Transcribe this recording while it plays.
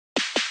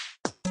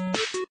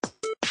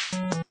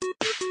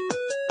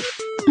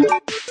Yo,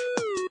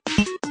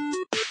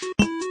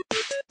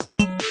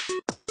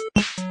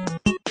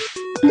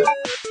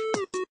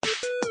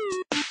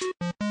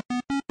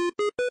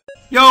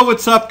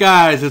 what's up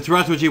guys? It's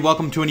Retro-G.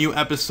 Welcome to a new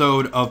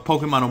episode of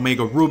Pokemon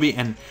Omega Ruby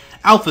and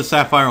Alpha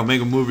Sapphire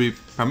Omega Ruby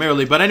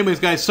primarily. But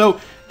anyways guys,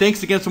 so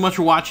thanks again so much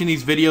for watching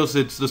these videos.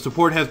 The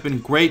support has been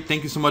great.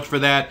 Thank you so much for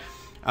that.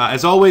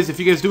 As always,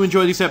 if you guys do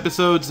enjoy these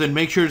episodes, then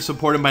make sure to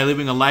support them by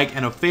leaving a like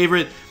and a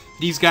favorite.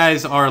 These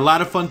guys are a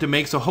lot of fun to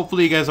make, so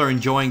hopefully you guys are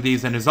enjoying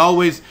these. And as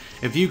always,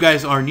 if you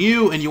guys are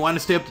new and you want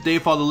to stay up to date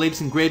with all the latest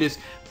and greatest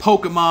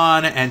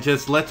Pokemon and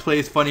just Let's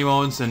Plays, funny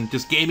moments, and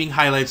just gaming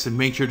highlights, then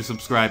make sure to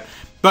subscribe.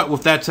 But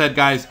with that said,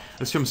 guys,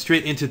 let's jump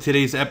straight into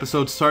today's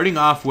episode, starting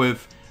off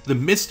with the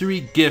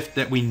mystery gift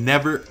that we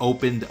never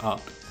opened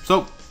up.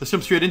 So, let's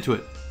jump straight into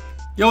it.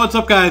 Yo, what's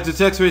up, guys?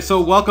 It's X-Ray. So,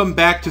 welcome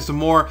back to some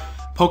more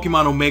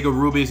Pokemon Omega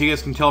Ruby. As you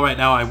guys can tell right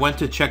now, I went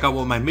to check out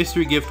what my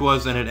mystery gift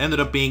was, and it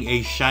ended up being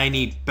a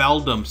shiny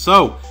Beldum.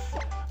 So,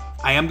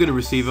 I am going to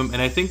receive him,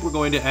 and I think we're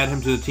going to add him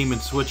to the team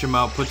and switch him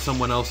out, put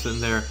someone else in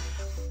there.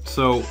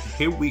 So,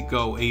 here we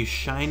go. A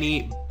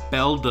shiny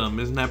Beldum.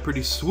 Isn't that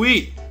pretty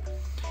sweet?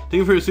 Thank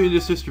you for receiving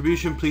this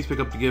distribution. Please pick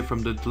up the gift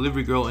from the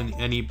delivery girl in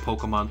any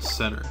Pokemon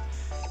Center.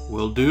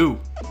 Will do.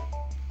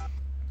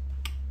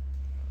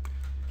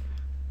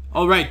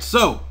 Alright,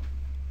 so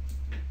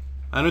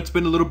I know it's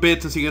been a little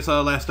bit since you guys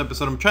saw the last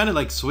episode. I'm trying to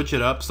like switch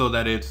it up so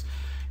that it's,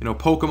 you know,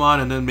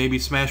 Pokemon and then maybe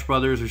Smash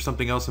Brothers or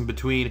something else in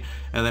between,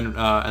 and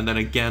then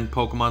again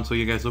Pokemon, so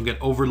you guys don't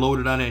get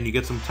overloaded on it and you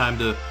get some time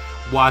to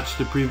watch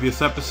the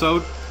previous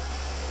episode.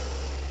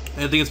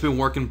 I think it's been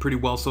working pretty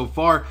well so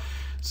far.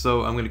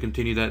 So I'm going to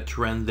continue that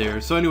trend there.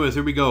 So anyways,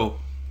 here we go.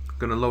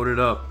 Gonna load it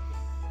up.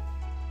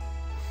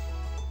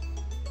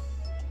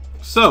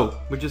 So,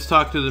 we just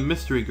talked to the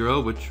mystery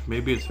girl, which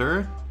maybe it's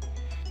her.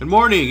 Good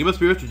morning, you must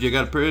be Richard. I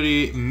got a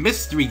pretty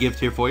mystery gift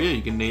here for you.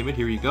 You can name it.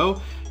 Here you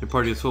go. Your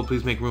party is full.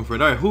 Please make room for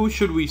it. Alright, who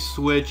should we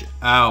switch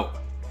out?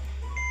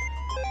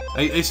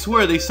 I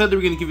swear, they said they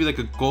were going to give you like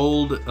a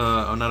gold,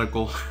 oh, not a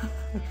gold.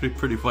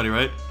 Pretty funny,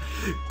 right?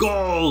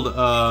 Gold!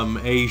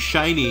 A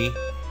shiny...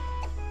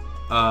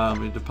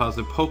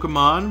 deposit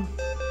Pokemon.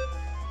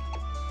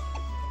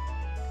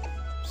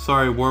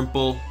 Sorry,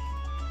 Wurmple,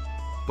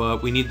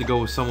 but we need to go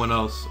with someone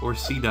else, or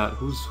C-Dot.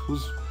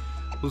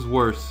 Who's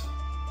worse?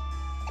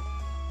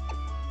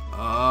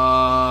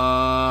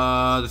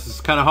 This is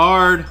kind of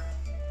hard.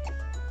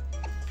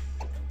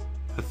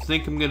 I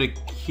think I'm gonna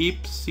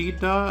keep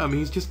C-Dot. I mean,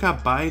 he's just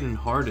got Bite and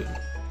Harden.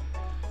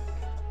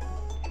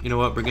 You know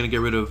what? We're gonna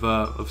get rid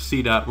of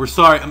C-Dot. We're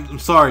sorry. I'm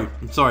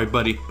sorry,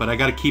 buddy, but I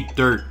gotta keep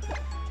Dirt.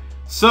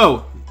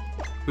 So,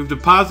 we've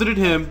deposited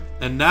him,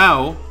 and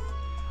now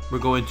we're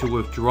going to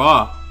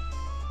withdraw.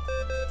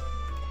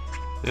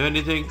 Is there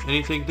anything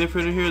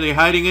different in here? Are they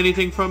hiding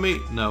anything from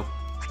me? No.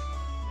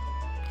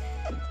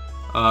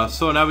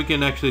 So now we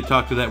can actually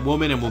talk to that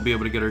woman, and we'll be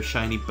able to get her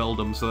shiny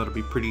Beldum, so that'll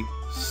be pretty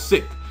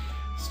sick.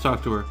 Let's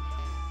talk to her.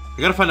 I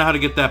gotta find out how to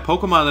get that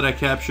Pokemon that I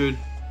captured.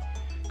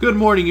 Good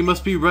morning, you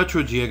must be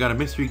Retro-G. I got a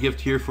mystery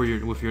gift here for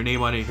with your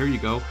name on it. Here you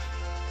go.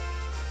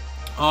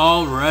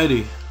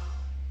 Alrighty.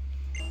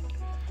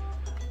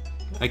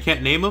 I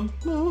can't name him?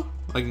 No.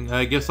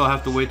 I guess I'll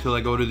have to wait till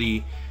I go to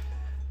the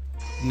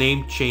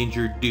name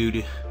changer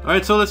dude.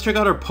 Alright, so let's check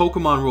out our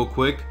Pokemon real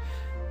quick.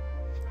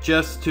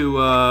 Just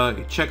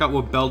to check out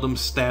what Beldum's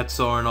stats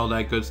are and all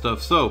that good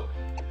stuff. So,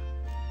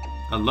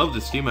 I love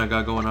this team I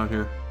got going on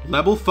here.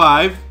 Level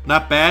 5,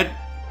 not bad.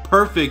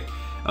 Perfect.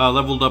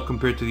 Leveled up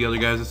compared to the other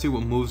guys. Let's see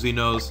what moves he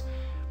knows.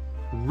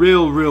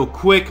 Real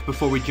quick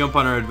before we jump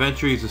on our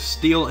adventure. He's a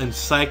Steel and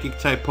Psychic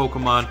type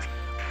Pokemon.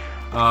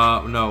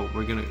 No,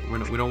 we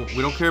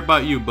don't care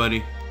about you,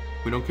 buddy.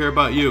 We don't care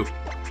about you.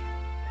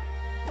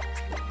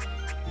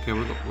 Okay,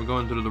 we're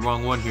going through the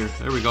wrong one here.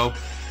 There we go.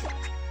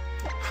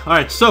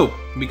 Alright, so,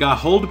 we got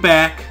Hold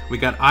Back, we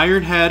got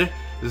Iron Head,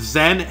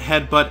 Zen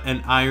Headbutt,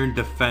 and Iron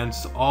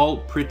Defense. All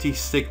pretty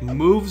sick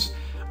moves.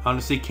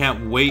 Honestly,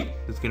 can't wait.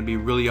 It's gonna be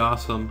really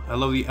awesome. I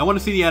want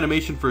to see the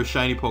animation for a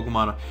shiny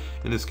Pokemon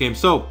in this game.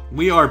 So,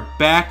 we are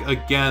back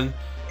again.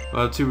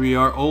 To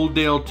our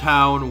Oldale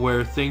town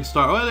where things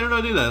start. Oh, they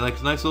don't do that. Like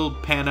a nice little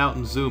pan out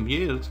and zoom.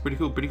 Yeah, that's pretty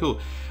cool.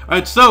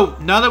 Alright, so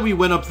now that we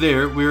went up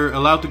there, we're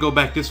allowed to go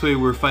back this way.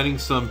 We're fighting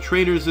some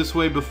trainers this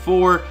way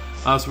before.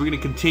 So we're going to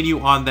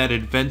continue on that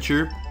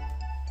adventure.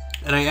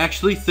 And I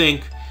actually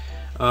think,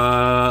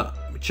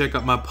 check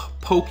out my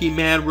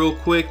Pokemon real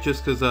quick,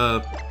 just because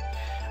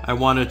I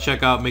want to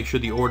check out, make sure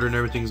the order and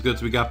everything's good.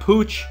 So we got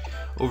Pooch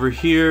over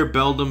here,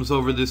 Beldum's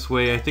over this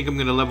way. I think I'm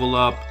going to level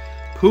up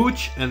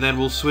Pooch, and then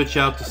we'll switch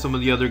out to some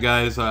of the other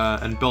guys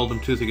and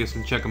Beldum too, so you guys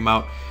can check them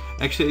out.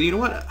 Actually, you know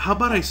what? How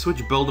about I switch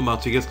Beldum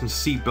out so you guys can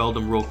see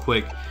Beldum real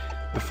quick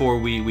before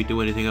we do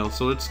anything else.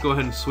 So let's go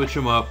ahead and switch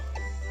him up.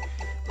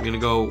 We're going to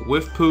go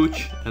with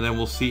Pooch, and then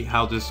we'll see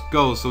how this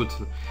goes. So it's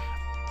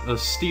a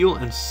Steel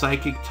and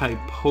Psychic type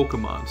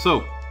Pokemon.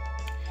 So,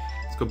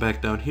 let's go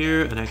back down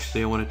here, and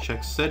actually I want to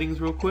check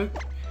settings real quick.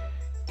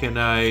 Can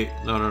I...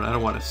 No, I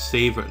don't want to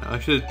save right now.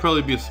 Actually, it'd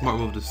probably be a smart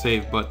move to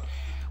save, but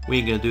we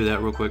ain't going to do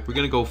that real quick. We're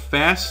going to go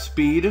Fast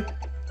Speed,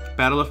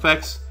 battle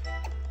effects,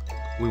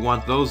 we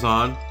want those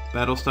on.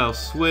 Battle style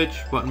switch,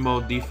 button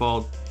mode,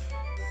 default.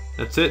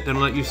 That's it. They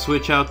don't let you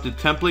switch out the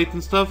templates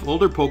and stuff.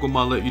 Older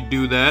Pokemon let you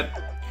do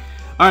that.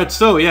 Alright,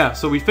 so yeah,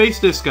 so we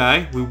faced this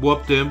guy, we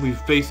whooped him. We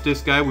faced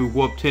this guy, we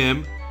whooped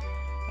him.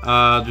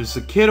 There's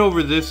a kid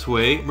over this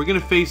way. We're gonna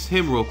face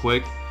him real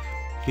quick.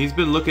 He's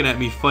been looking at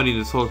me funny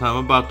this whole time.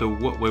 I'm about to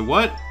wait,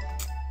 what?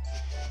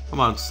 Come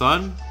on,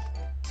 son.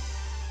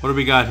 What do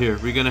we got here?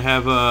 We're gonna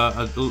have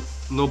a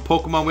little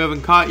Pokemon we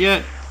haven't caught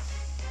yet?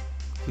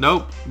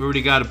 Nope, we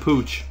already got a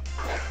Pooch.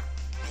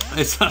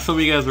 I saw some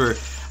of you guys were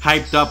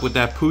hyped up with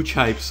that Pooch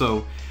hype,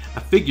 so I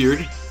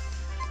figured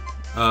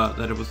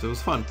that it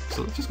was fun.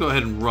 So let's just go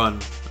ahead and run.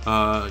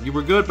 You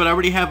were good, but I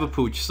already have a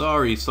Pooch.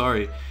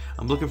 Sorry.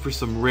 I'm looking for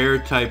some rare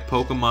type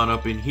Pokemon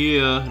up in here,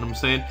 you know what I'm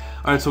saying?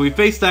 Alright, so we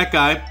faced that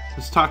guy.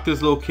 Let's talk to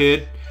this little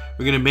kid.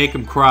 We're gonna make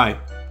him cry.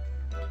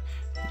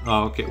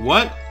 Oh, okay.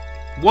 What?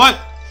 What?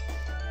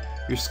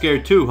 You're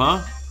scared too,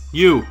 huh?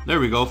 You. There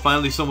we go.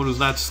 Finally someone who's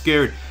not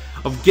scared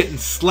of getting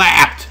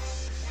slapped.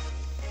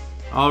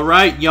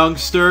 Alright,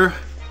 youngster.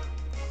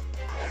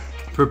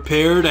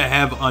 Prepare to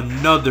have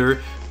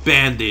another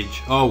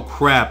bandage. Oh,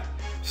 crap.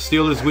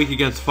 Steel is weak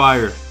against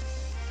fire.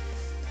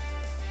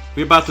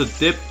 We're about to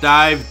dip,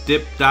 dive,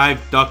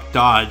 duck,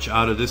 dodge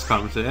out of this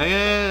conversation.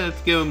 Hey, let's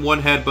give him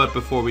one headbutt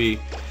before we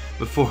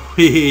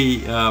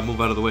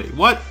move out of the way.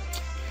 What?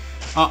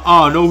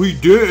 No, he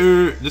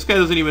didn't. This guy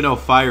doesn't even know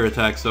fire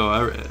attack,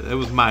 so it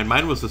was mine.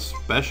 Mine was a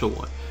special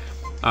one.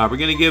 We're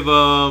gonna give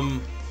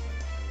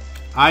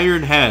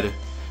Iron Head.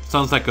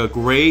 Sounds like a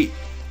great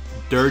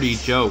dirty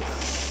joke.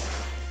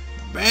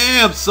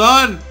 Bam,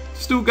 son!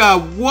 Stu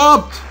got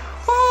whooped.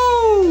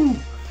 Woo!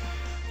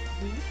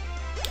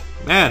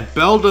 Man,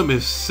 Beldum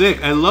is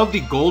sick. I love the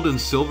gold and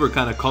silver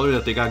kind of color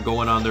that they got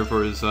going on there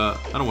for his, I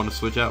don't want to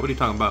switch out. What are you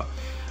talking about?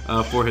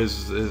 For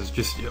his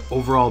just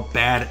overall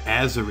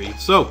badassery.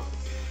 So,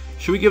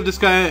 should we give this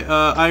guy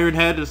Iron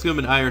Head? Let's give him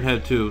an Iron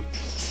Head too.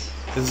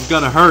 This is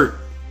gonna hurt.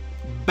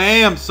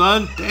 Bam,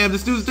 son. Damn,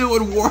 this dude's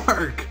doing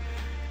work.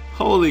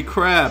 Holy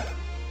crap.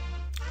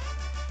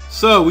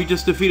 So, we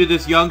just defeated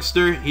this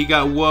youngster. He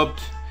got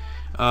whooped.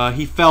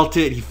 He felt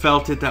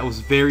it. That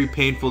was very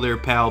painful there,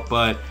 pal.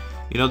 But,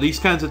 you know, these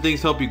kinds of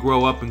things help you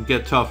grow up and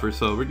get tougher.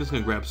 So, we're just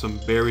going to grab some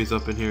berries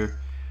up in here.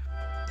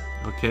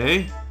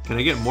 Okay. Can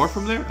I get more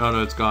from there? Oh,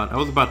 no, it's gone. I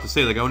was about to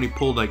say, like, I only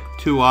pulled, like,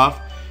 2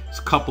 off. There's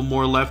a couple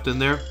more left in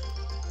there.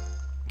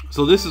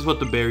 So, this is what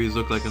the berries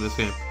look like in this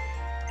game.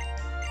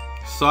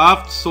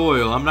 Soft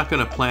soil. I'm not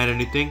going to plant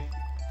anything.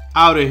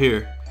 Out of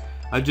here.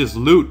 I just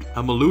loot.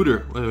 I'm a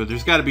looter.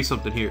 There's got to be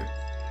something here.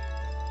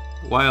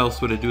 Why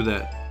else would I do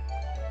that?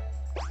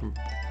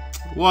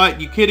 What?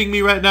 You kidding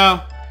me right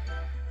now?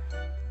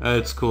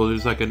 It's cool.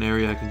 There's like an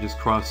area I can just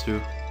cross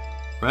to.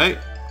 Right?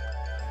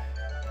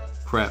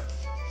 Crap.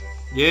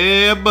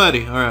 Yeah,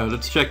 buddy. Alright,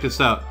 let's check this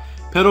out.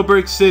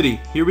 Petalburg City.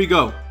 Here we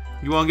go.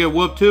 You want to get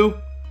whooped too?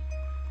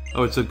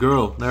 Oh, it's a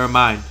girl. Never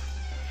mind.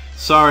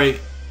 Sorry.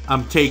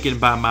 I'm taken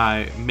by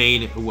my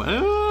main...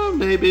 Well,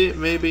 maybe,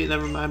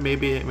 never mind,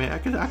 maybe I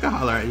could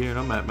holler at you, you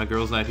know, my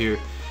girl's not here.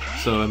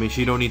 So, I mean,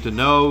 she don't need to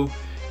know.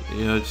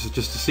 You know, it's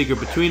just a secret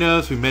between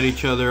us. We met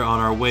each other on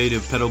our way to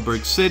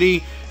Petalburg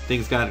City.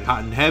 Things got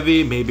hot and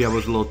heavy. Maybe I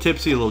was a little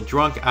tipsy, a little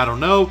drunk. I don't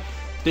know.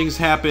 Things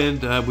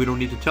happened. We don't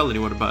need to tell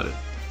anyone about it.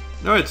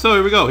 Alright, so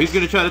here we go. He's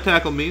going to try to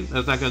tackle me.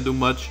 That's not going to do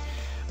much.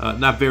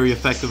 Not very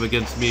effective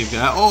against me.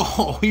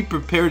 Oh, he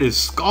prepared his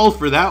skull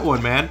for that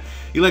one, man.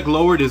 He like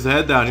lowered his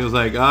head down. He was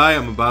like, I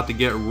am about to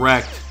get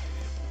wrecked.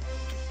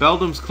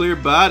 Beldum's clear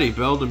body.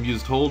 Beldum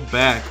used hold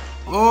back.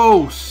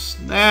 Oh,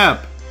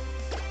 snap.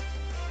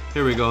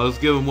 Here we go. Let's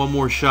give him one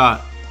more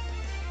shot.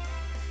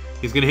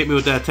 He's going to hit me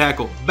with that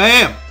tackle.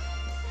 Bam!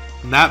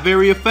 Not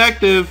very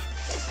effective.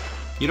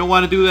 You don't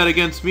want to do that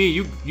against me.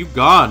 You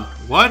gone.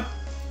 What?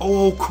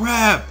 Oh,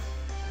 crap.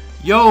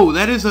 Yo,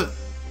 that is a...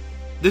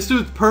 This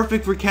dude's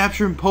perfect for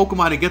capturing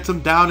Pokemon. It gets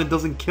them down and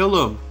doesn't kill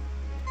them.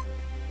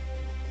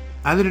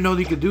 I didn't know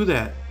that you could do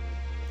that.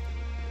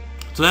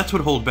 So that's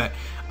what hold back.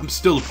 I'm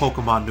still a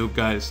Pokemon noob,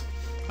 guys.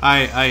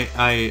 I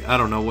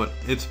don't know what.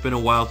 It's been a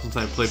while since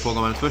I played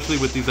Pokemon, especially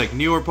with these like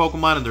newer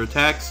Pokemon and their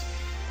attacks.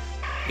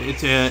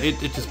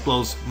 It just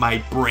blows my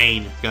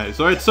brain, guys.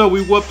 All right, so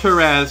we whooped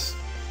her ass.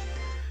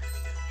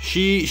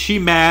 She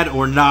mad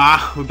or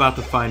nah? We're about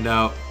to find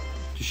out.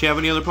 Does she have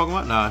any other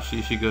Pokemon? Nah,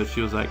 she good.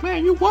 She was like,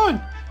 man, you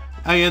won.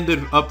 I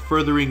ended up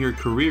furthering your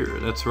career.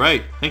 That's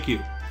right. Thank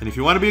you. And if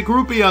you want to be a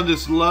groupie on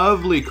this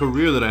lovely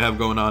career that I have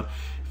going on,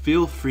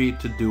 feel free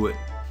to do it.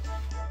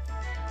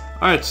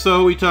 Alright,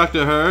 so we talked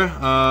to her.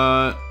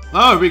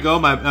 Oh, here we go.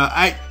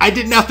 I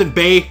did nothing,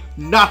 bae.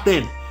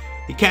 Nothing.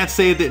 You can't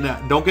say that.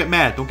 No, don't get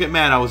mad. Don't get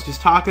mad. I was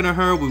just talking to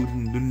her. We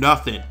knew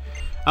nothing.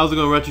 How's it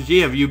going, Retro G?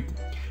 Have you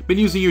been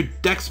using your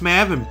Dex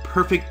Mav and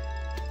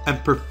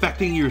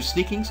perfecting your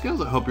sneaking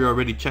skills? I hope you're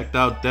already checked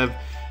out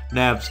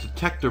DevNav's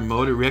detector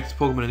mode. It reacts to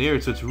Pokemon in the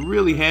air, so it's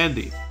really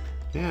handy.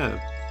 Yeah.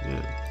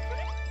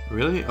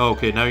 Really? Oh,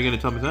 okay, now you're going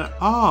to tell me that?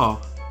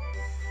 Oh.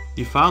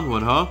 You found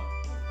one, huh?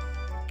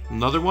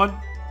 Another one?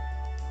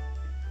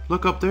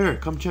 Look up there.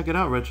 Come check it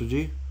out, Retro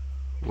G.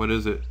 What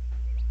is it?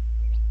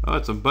 Oh,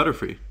 it's a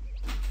Butterfree.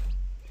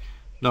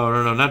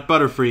 No, not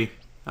Butterfree.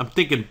 I'm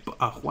thinking...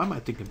 why am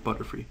I thinking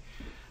Butterfree?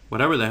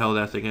 Whatever the hell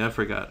that thing is, I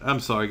forgot. I'm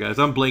sorry, guys.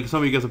 I'm blank.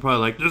 Some of you guys are probably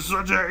like, this is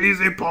such an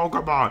easy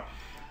Pokemon.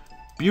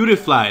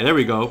 Beautifly. There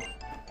we go.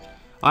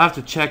 I'll have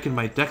to check in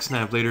my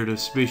DexNav later to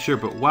be sure,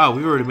 but wow,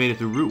 we already made it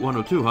through Route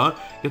 102, huh?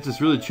 Guess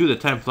it's really true that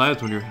time flies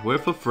when you're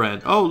with a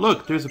friend. Oh,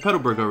 look, there's a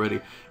Petalburg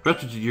already.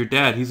 Retro, your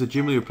dad, he's a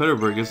gym leader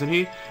Petalburg, isn't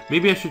he?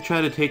 Maybe I should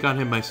try to take on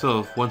him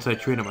myself once I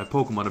train up my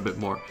Pokemon a bit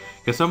more.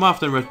 Guess I'm off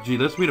then, Retro.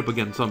 Let's meet up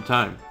again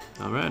sometime.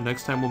 Alright,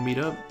 next time we'll meet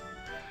up.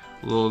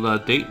 A little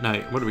date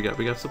night. What do we got?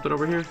 We got something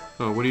over here?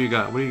 Oh, what do you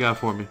got? What do you got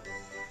for me?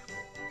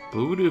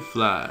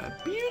 Beautifly.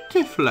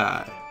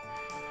 Beautifly.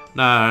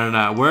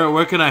 Nah.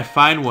 Where can I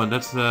find one?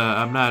 That's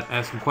I'm not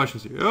asking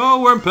questions here.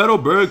 Oh, we're in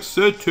Petalburg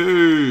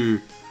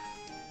City.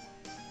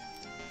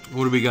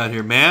 What do we got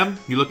here, ma'am?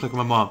 You look like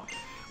my mom.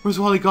 Where's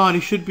Wally gone?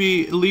 He should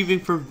be leaving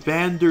for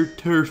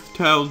Vanderturf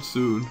Town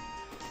soon.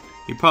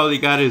 He probably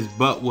got his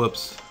butt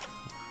whoops.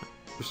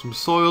 There's some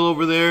soil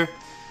over there.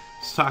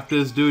 Let's talk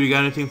to this dude. You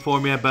got anything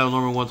for me? I battled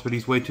Norman once, but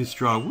he's way too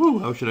strong. Woo,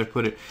 how should I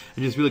put it? I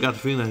just really got the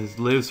feeling that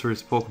he lives for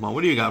his Pokemon.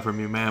 What do you got for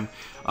me, ma'am?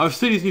 Our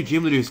city's new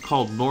gym leader is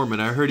called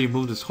Norman. I heard he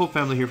moved his whole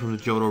family here from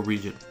the Johto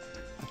region.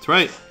 That's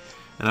right.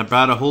 And I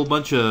brought a whole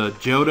bunch of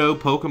Johto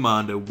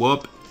Pokemon to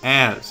whoop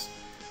ass.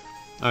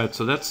 Alright,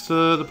 so that's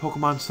the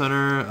Pokemon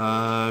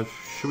Center.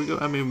 Should we go?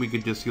 I mean, we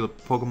could just heal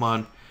up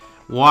Pokemon.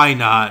 Why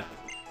not?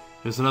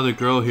 There's another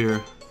girl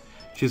here.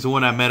 She's the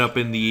one I met up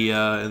in the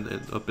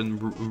up in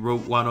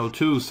Route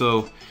 102,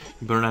 so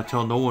you better not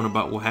tell no one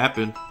about what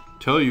happened.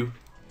 Tell you,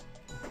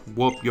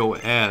 whoop your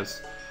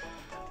ass.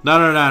 No,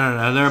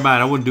 never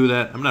mind. I wouldn't do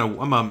that. I'm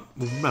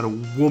not a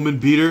woman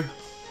beater.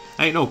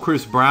 I ain't no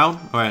Chris Brown.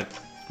 All right,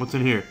 what's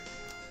in here?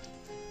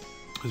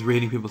 There's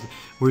raiding people.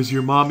 Where's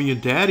your mommy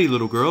and daddy,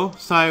 little girl?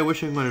 Sigh, I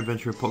wish I could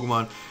adventure in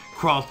Pokemon.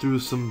 Crawl through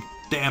some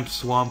damp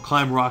swamp,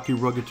 climb rocky,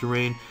 rugged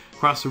terrain.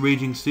 Cross the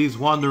raging seas,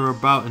 wander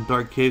about in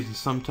dark caves, and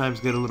sometimes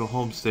get a little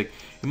homesick.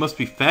 It must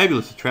be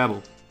fabulous to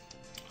travel.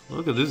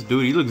 Look at this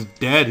dude. He looks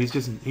dead.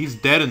 He's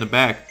dead in the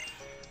back.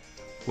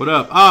 What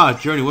up? Ah,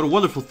 journey. What a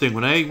wonderful thing.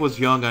 When I was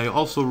young, I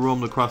also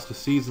roamed across the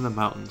seas and the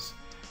mountains.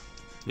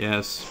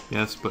 Yes,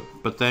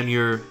 but then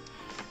your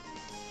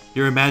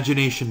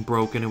imagination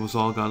broke and it was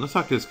all gone. Let's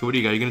talk to this kid. What do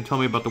you got? You gonna tell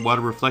me about the water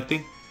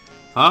reflecting?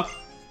 Huh?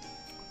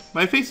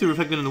 My face is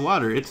reflected in the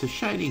water. It's a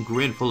shining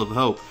grin full of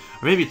hope.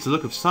 Or maybe it's a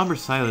look of somber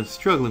silence,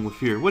 struggling with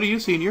fear. What do you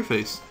see in your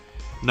face?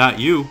 Not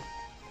you.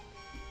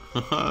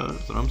 That's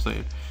what I'm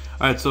saying.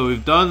 Alright, so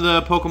we've done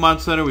the Pokemon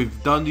Center.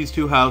 We've done these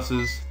two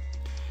houses.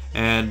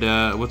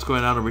 And what's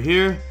going on over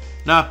here?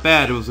 Not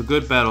bad. It was a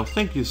good battle.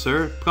 Thank you,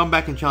 sir. Come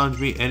back and challenge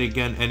me and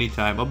again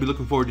anytime. I'll be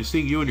looking forward to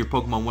seeing you and your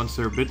Pokemon once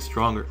they're a bit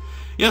stronger.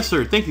 Yes,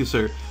 sir. Thank you,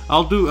 sir.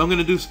 I'm going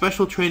to do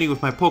special training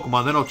with my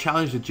Pokemon. Then I'll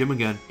challenge the gym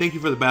again. Thank you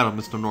for the battle,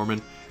 Mr.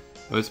 Norman.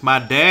 Oh, it's my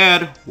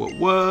dad.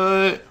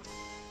 What?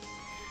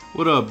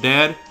 What up,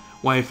 Dad?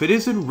 Why, if it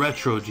isn't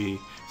Retro G.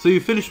 So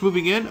you finished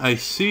moving in? I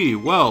see.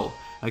 Well,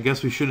 I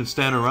guess we shouldn't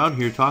stand around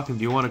here talking.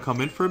 Do you want to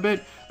come in for a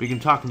bit? We can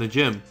talk in the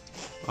gym.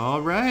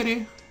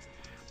 Alrighty.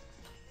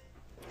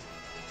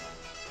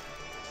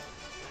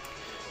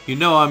 You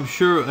know, I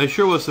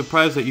sure was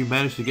surprised that you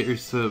managed to get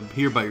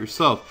here by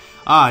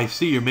yourself. Ah, I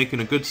see. You're making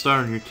a good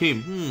start on your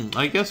team.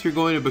 I guess you're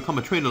going to become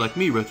a trainer like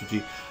me, Retro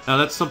G. Now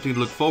that's something to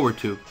look forward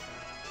to.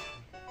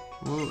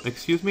 Well,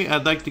 excuse me?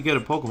 I'd like to get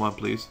a Pokemon,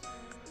 please.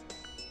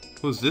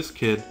 Who's this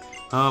kid?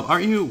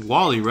 Aren't you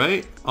Wally,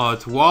 right? Oh,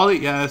 it's Wally?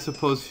 Yeah, I was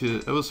supposed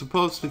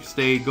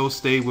to go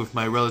stay with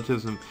my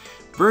relatives in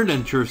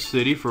Verdanturf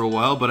City for a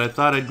while, but I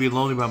thought I'd be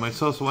lonely by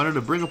myself, so I wanted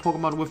to bring a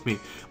Pokemon with me.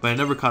 But I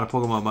never caught a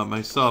Pokemon by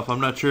myself.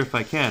 I'm not sure if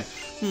I can.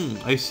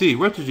 I see.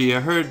 Retro G, you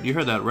heard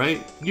that,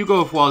 right? You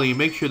go with Wally and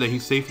make sure that he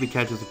safely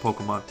catches a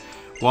Pokemon.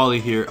 Wally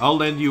here. I'll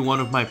lend you one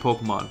of my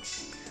Pokemon.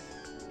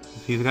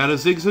 He's got a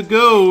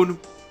Zigzagoon.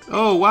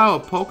 Oh, wow, a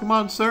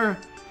Pokemon, sir?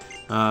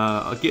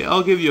 I'll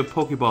give you a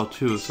Pokeball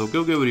too, so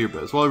go give it your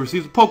best. Wally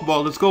receives a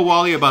Pokeball. Let's go,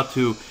 Wally. About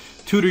to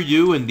tutor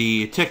you in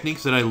the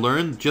techniques that I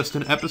learned just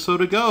an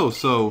episode ago.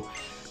 So,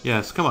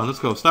 yes, come on, let's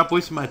go. Stop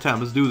wasting my time.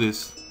 Let's do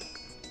this.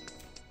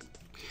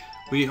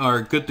 We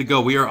are good to go.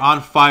 We are on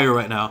fire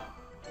right now.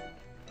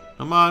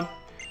 Come on.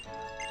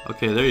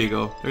 Okay, there you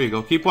go. There you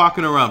go. Keep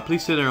walking around.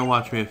 Please sit there and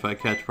watch me if I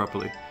catch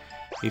properly.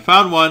 He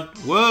found one.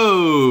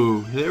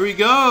 Whoa! There he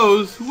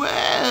goes.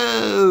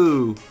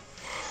 Whoa!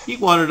 He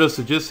wanted us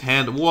to just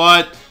hand...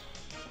 What?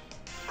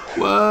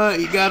 What?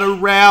 He got a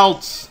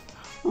Ralts.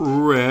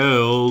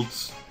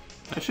 Ralts.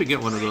 I should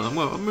get one of those. I'm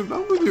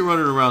gonna be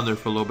running around there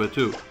for a little bit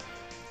too.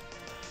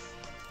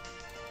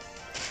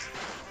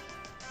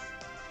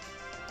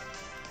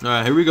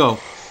 Alright, here we go.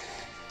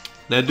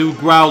 That dude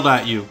growled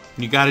at you.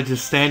 You gotta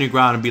just stand your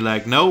ground and be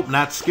like, nope,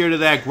 not scared of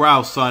that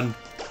growl, son.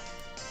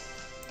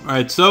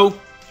 Alright, so,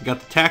 you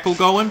got the tackle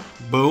going.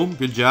 Boom,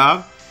 good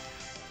job.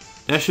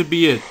 That should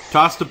be it.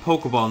 Toss the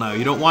Pokeball now.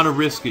 You don't want to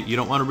risk it. You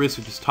don't want to risk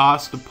it. Just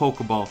toss the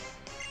Pokeball.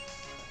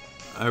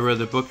 I read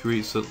the book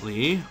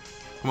recently.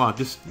 Come on,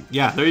 just...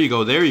 Yeah, there you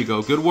go. There you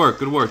go. Good work.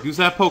 Good work. Use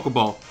that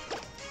Pokeball.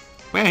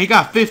 Man, he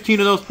got 15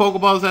 of those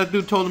Pokeballs. That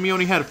dude told him he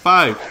only had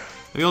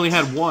 5. He only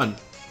had 1.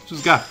 This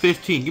dude's got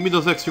 15. Give me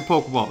those extra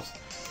Pokeballs.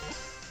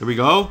 Here we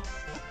go.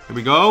 Here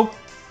we go.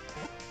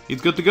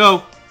 He's good to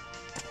go.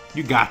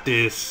 You got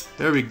this.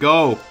 There we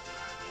go.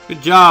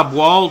 Good job,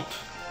 Walt.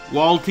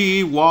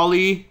 Walty.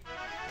 Wally.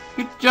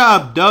 Good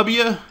job,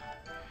 W.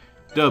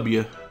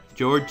 W.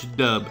 George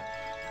Dub.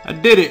 I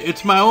did it.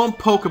 It's my own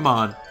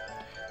Pokemon.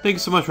 Thank you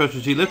so much, Retro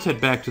G. Let's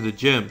head back to the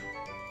gym.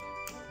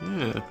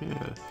 Yeah.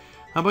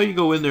 How about you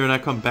go in there and I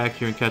come back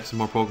here and catch some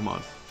more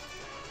Pokemon?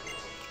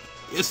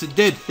 Yes, it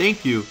did.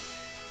 Thank you.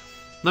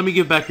 Let me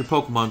give back your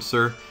Pokemon,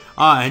 sir.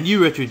 And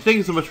you, Richard, thank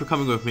you so much for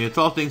coming with me. It's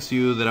all thanks to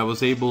you that I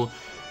was able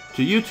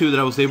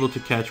to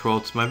catch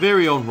Ralts, my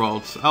very own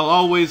Ralts. I'll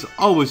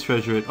always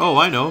treasure it. Oh,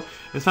 I know.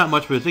 It's not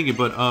much for thinking,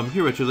 but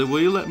here, Richard, will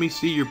you let me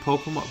see your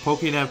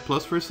Pokénav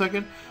Plus for a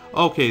second?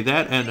 Okay,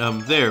 that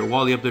and there.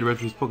 While the updated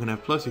Retro's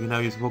Pokénav Plus, you can now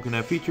use the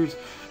Pokénav features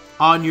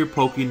on your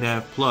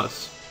Pokénav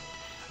Plus.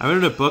 I read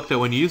in a book that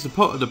when you use the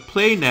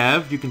Play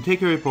Nav, you can take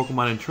care of your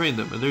Pokemon and train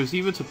them. And there's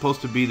even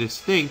supposed to be this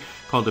thing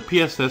called the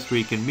PSS where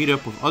you can meet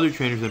up with other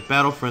trainers and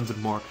battle friends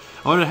and more.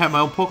 I wanted to have my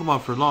own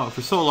Pokemon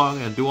for so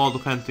long and do all the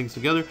kinds of things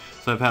together,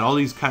 so I've had all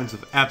these kinds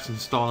of apps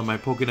installed on my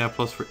Pokénav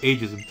Plus for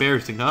ages.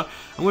 Embarrassing, huh?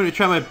 I'm going to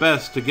try my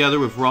best together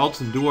with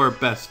Ralts and do our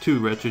best too,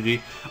 Retro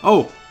G.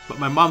 Oh, but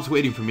my mom's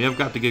waiting for me. I've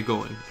got to get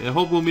going. I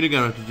hope we'll meet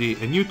again, Retro G.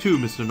 And you too,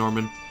 Mr.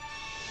 Norman.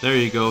 There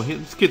you go.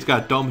 This kid's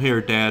got dumb hair,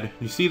 Dad.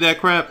 You see that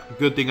crap?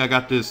 Good thing I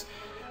got this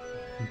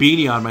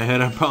beanie on my head.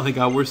 I probably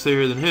got worse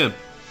hair than him.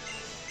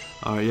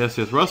 Alright, yes.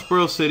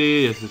 Rustboro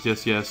City.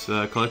 Yes.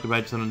 Collective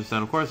badges, I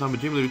understand. Of course, I'm a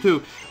gym leader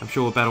too. I'm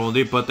sure we'll battle one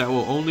day, but that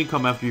will only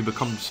come after you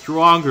become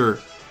stronger.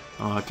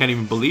 I can't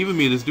even believe in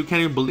me. This dude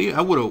can't even believe.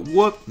 I would have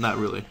whooped. Not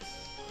really.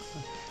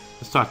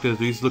 Let's talk to this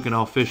dude. He's looking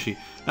all fishy.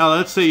 Now,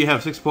 let's say you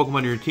have 6 Pokemon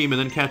in your team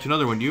and then catch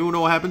another one. You know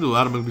what happens? A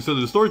lot of them will be sent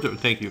to the storage.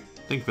 Thank you.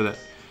 Thank you for that.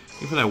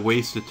 Thank you for that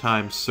waste of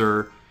time,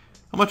 sir.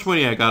 How much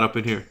money I got up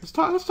in here? Let's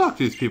talk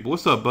to these people.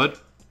 What's up, bud?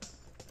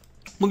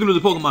 Welcome to the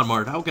Pokemon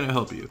Mart. How can I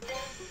help you?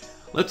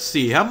 Let's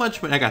see. How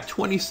much money? I got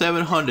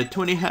 2,700.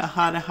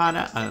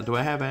 Do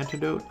I have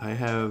antidote? I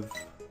have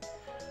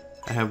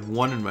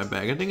 1 in my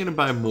bag. I think I'm gonna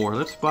buy more.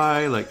 Let's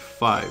buy like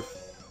 5.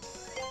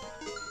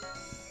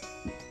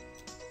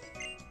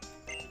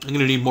 I'm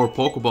gonna need more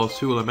Pokeballs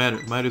too while I'm at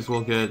it. Might as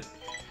well get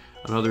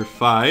another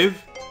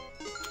 5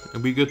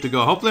 and be good to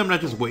go. Hopefully I'm not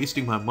just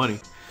wasting my money.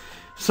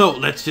 So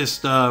let's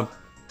just go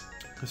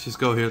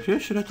here.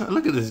 Should I talk?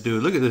 Look at this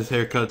dude. Look at this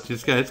haircut.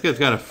 This guy's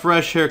got a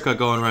fresh haircut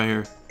going right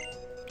here.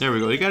 There we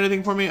go. You got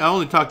anything for me? I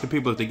only talk to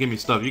people if they give me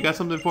stuff. You got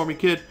something for me,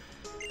 kid?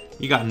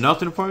 You got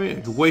nothing for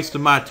me? You're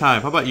wasting my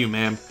time. How about you,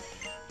 ma'am?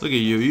 Look at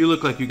you. You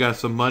look like you got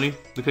some money.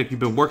 Look like you've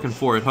been working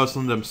for it,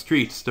 hustling them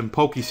streets, them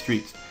Poke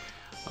Streets.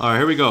 Alright,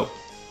 here we go.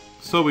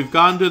 So we've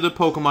gone to the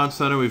Pokemon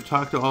Center. We've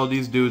talked to all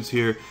these dudes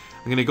here.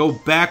 I'm going to go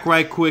back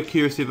right quick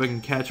here, see if I can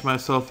catch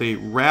myself a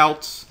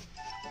Ralts.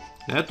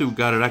 That dude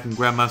got it. I can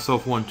grab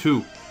myself one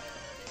too.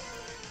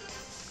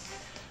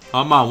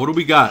 Come on, what do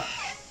we got?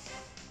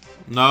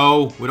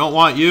 No, we don't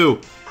want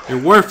you.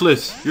 You're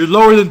worthless. You're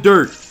lower than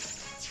dirt.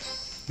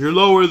 You're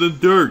lower than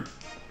dirt.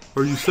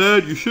 Are you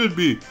sad? You should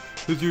be,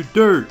 because you're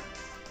dirt.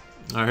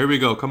 Alright, here we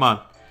go. Come on.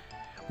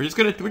 We're just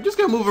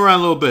gonna move around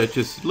a little bit.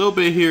 Just a little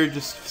bit here.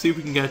 Just see if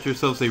we can get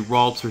ourselves a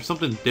Ralts or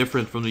something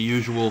different from the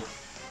usual.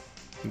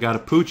 We got a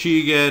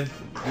Poochie again.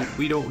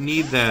 We don't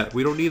need that.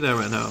 We don't need that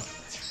right now.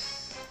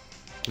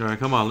 Alright,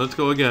 come on. Let's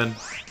go again.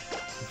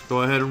 Let's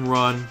go ahead and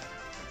run.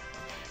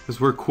 Because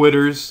we're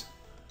quitters.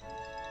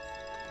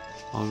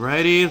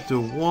 Alrighty, let's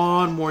do it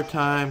one more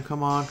time.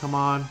 Come on, come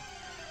on.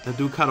 That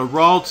dude caught a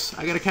Ralts.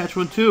 I gotta catch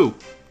one too.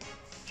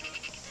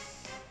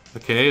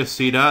 Okay, a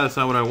Seedot. That's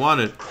not what I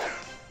wanted.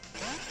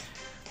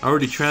 I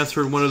already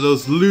transferred one of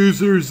those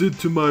losers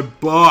into my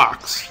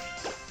box.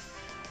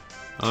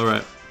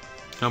 Alright.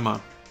 Come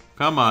on.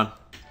 Come on.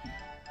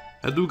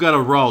 That dude got a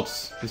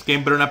Ralts. This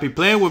game better not be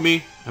playing with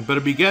me. I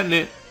better be getting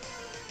it.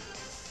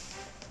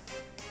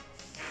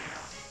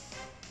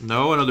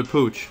 No, another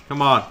Pooch.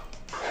 Come on.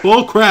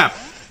 Bull crap!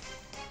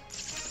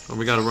 Oh,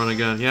 we gotta run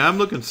again. Yeah, I'm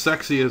looking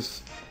sexy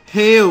as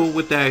hell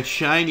with that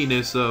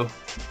shininess, though.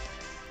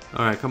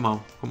 Alright, come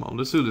on. Come on,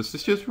 let's do this.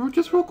 It's just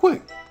real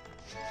quick.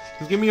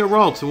 Just give me a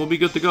Ralts and we'll be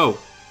good to go.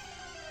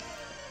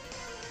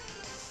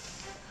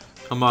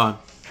 Come on.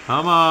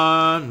 Come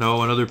on.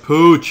 No, another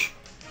Pooch.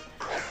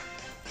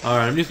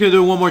 Alright, I'm just gonna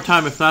do it one more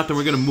time. If not, then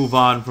we're gonna move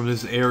on from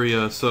this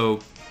area. So,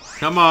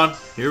 come on.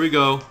 Here we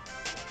go.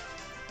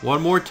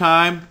 One more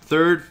time.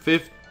 Third,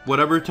 fifth,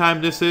 whatever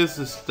time this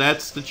is,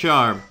 that's the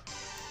charm.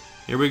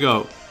 Here we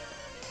go.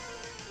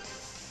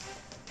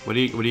 What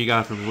do you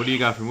got for me? What do you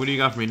got for me? What do you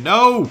got for me?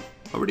 No!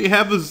 I already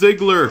have a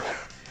Ziggler.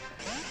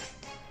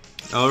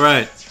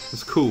 Alright.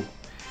 That's cool.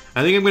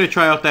 I think I'm gonna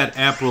try out that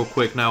app real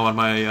quick now on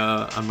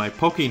my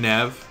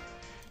Pokénav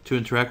to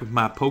interact with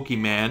my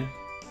Pokemon.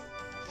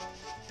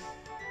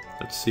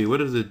 Let's see, what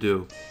does it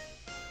do?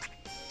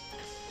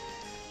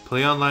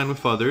 Play online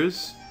with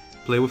others.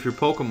 Play with your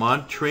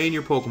Pokemon. Train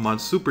your Pokemon.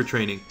 Super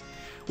training.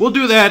 We'll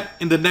do that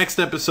in the next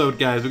episode,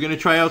 guys. We're going to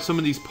try out some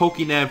of these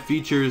Pokénav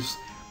features.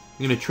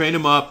 We're going to train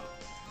them up.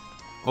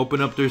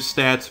 Open up their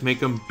stats. Make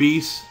them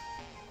beasts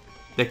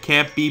that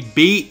can't be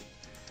beat.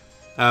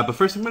 But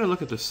first, I'm going to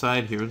look at the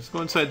side here. Let's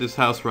go inside this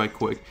house right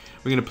quick.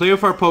 We're going to play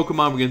with our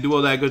Pokemon. We're going to do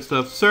all that good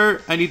stuff.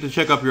 Sir, I need to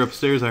check up your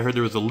upstairs. I heard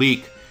there was a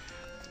leak.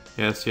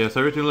 Yes, yes.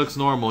 Everything looks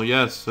normal.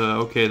 Yes.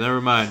 Okay,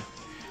 never mind.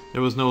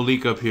 There was no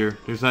leak up here.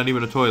 There's not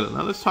even a toilet.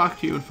 Now let's talk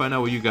to you and find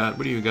out what you got.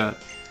 What do you got?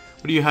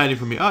 What are you hiding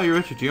from me? Oh, you're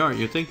Richard G, aren't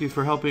you? Thank you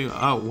for helping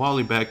out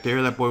Wally back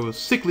there. That boy was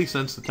sickly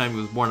since the time he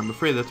was born. I'm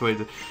afraid that's why he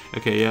did.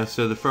 Okay, yeah,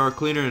 so the floor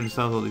cleaner and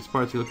sounds all these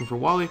parts. You're looking for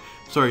Wally?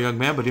 Sorry, young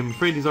man, but I'm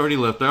afraid he's already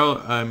left.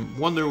 I'm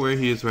wondering where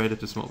he is right at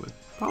this moment.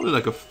 Probably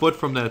like a foot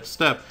from that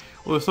step.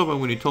 Well, it's something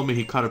when he told me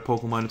he caught a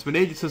Pokemon. It's been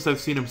ages since I've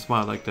seen him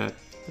smile like that.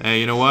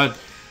 Hey, you know what?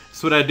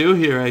 That's what I do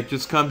here. I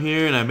just come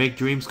here and I make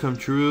dreams come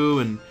true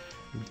and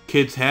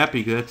kids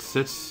happy. That's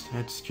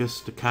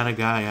just the kind of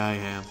guy I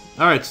am.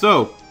 Alright,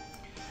 so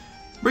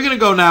we're going to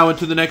go now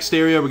into the next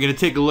area. We're going to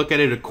take a look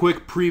at it, a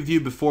quick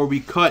preview before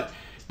we cut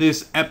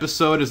this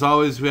episode. As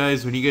always,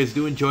 guys, when you guys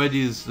do enjoy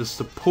the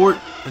support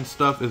and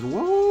stuff is...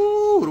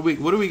 Whoa!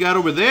 What do we got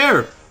over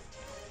there?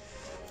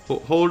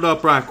 Hold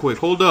up right quick.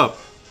 Hold up.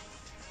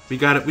 We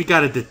got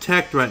to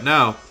detect right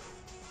now.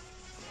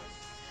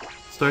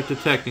 Start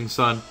detecting,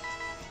 son.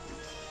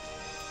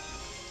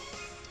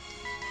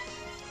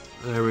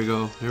 There we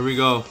go. Here we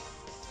go.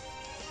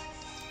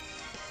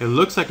 It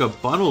looks like a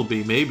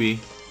Bunnelby, maybe.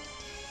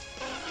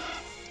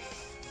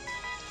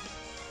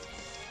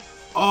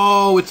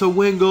 Oh, it's a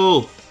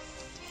Wingull.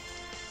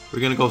 We're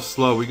gonna go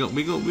slow.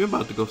 We're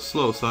about to go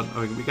slow, son.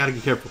 All right, we gotta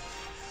be careful.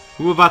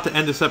 We're about to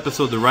end this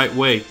episode the right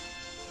way. All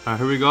right,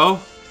 here we go.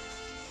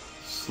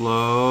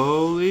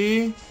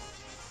 Slowly.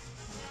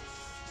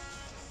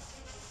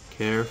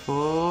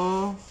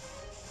 Careful.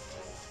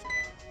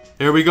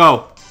 There we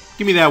go.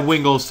 Give me that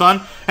Wingull,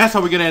 son. That's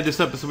how we're gonna end this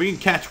episode. We can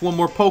catch one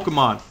more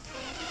Pokemon.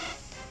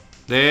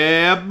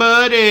 There,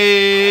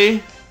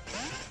 buddy.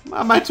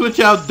 I might switch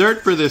out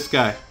Dirt for this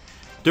guy.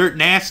 Dirt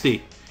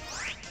Nasty.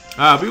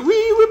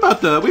 We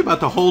about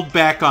to hold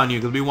back on you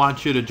because we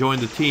want you to join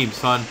the team,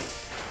 son.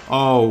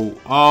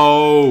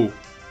 Oh,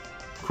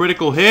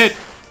 critical hit.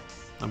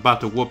 I'm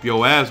about to whoop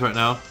your ass right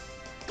now.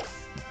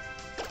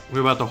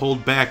 We're about to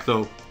hold back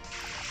though.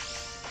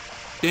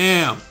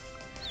 Damn.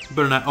 You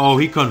better not. Oh,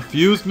 he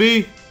confused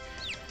me.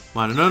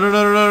 Come on, no.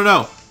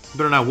 You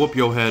better not whoop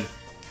your head.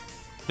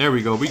 There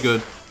we go. We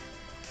good.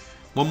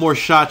 One more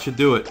shot should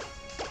do it.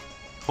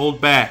 Hold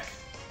back.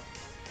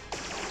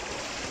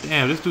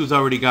 Damn, this dude's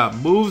already got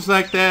moves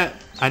like that.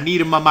 I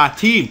need him on my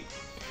team.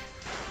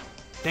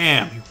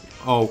 Damn.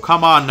 Oh,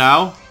 come on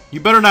now. You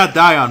better not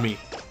die on me.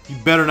 You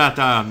better not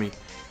die on me.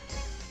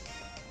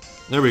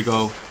 There we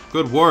go.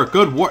 Good work.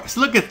 Good work.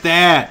 Look at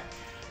that.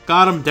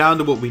 Got him down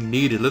to what we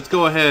needed. Let's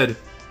go ahead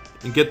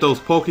and get those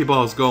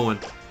Pokeballs going.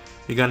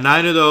 We got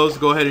 9 of those.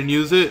 Go ahead and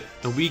use it.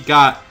 And we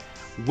got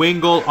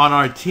Wingull on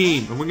our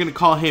team. And we're going to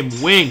call him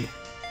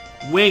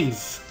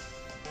Wings.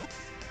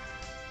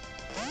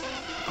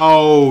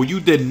 Oh,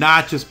 you did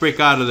not just break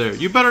out of there.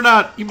 You better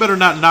not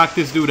knock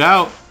this dude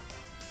out.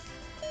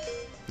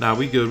 Nah,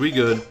 we good.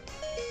 You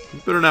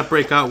better not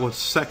break out one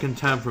second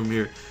time from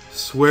here.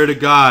 Swear to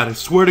God,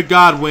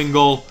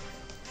 Wingull.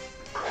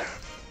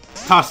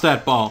 Toss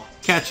that ball.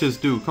 Catch this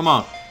dude. Come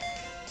on.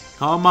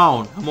 I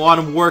want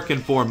him working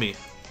for me.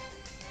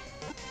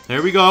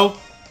 There we go.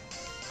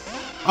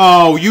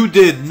 Oh, you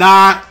did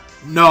not.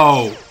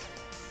 No.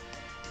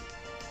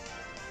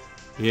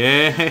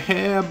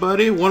 Yeah,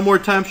 buddy. One more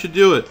time should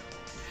do it.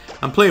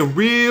 I'm playing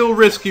real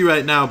risky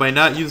right now by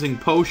not using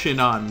Potion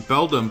on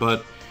Beldum,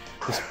 but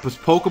this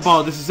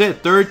Pokeball, this is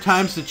it. 3rd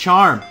time's the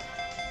charm.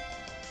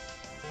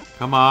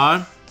 Come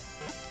on.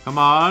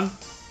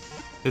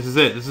 This is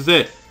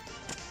it.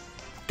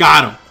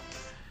 Got him.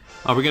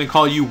 Oh, we're going to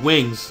call you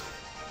Wings.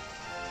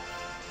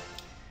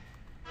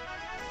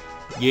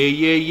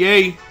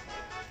 Yay.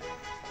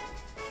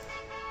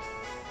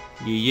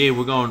 Yeah,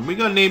 we're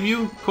gonna name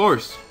you, of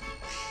course.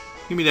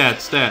 Give me that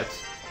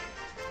stats.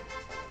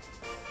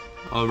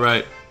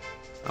 Alright.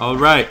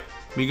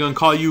 We're gonna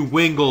call you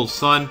Wingull,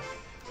 son.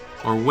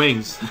 Or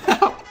Wings.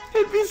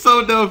 It'd be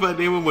so dumb if I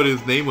named him what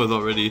his name was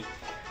already.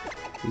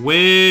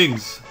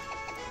 Wings.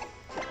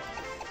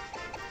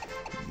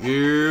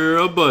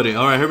 Yeah, buddy.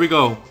 Alright, here we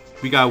go.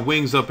 We got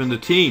Wings up in the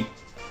team.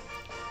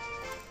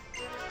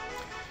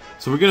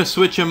 So we're going to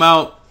switch him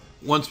out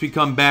once we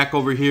come back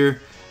over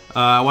here.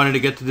 I wanted to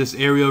get to this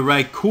area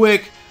right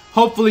quick.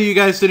 Hopefully you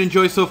guys did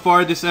enjoy so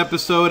far this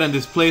episode and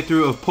this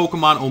playthrough of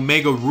Pokemon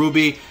Omega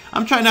Ruby.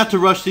 I'm trying not to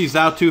rush these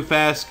out too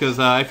fast because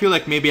I feel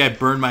like maybe I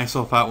burn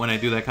myself out when I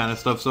do that kind of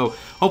stuff. So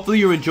hopefully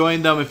you're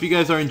enjoying them. If you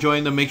guys are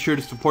enjoying them, make sure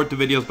to support the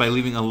videos by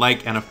leaving a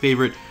like and a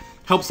favorite.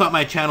 Helps out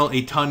my channel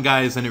a ton,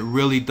 guys, and it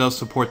really does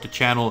support the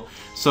channel.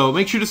 So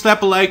make sure to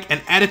slap a like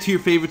and add it to your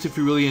favorites if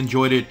you really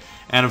enjoyed it.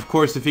 And of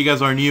course, if you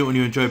guys are new and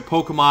you enjoy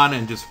Pokemon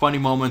and just funny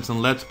moments and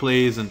Let's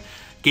Plays and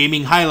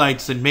gaming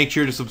highlights, then make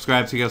sure to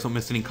subscribe so you guys don't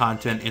miss any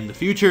content in the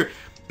future.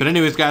 But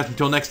anyways, guys,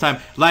 until next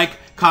time, like,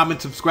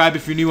 comment, subscribe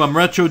if you're new. I'm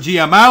Retro G.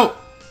 I'm out.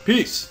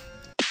 Peace.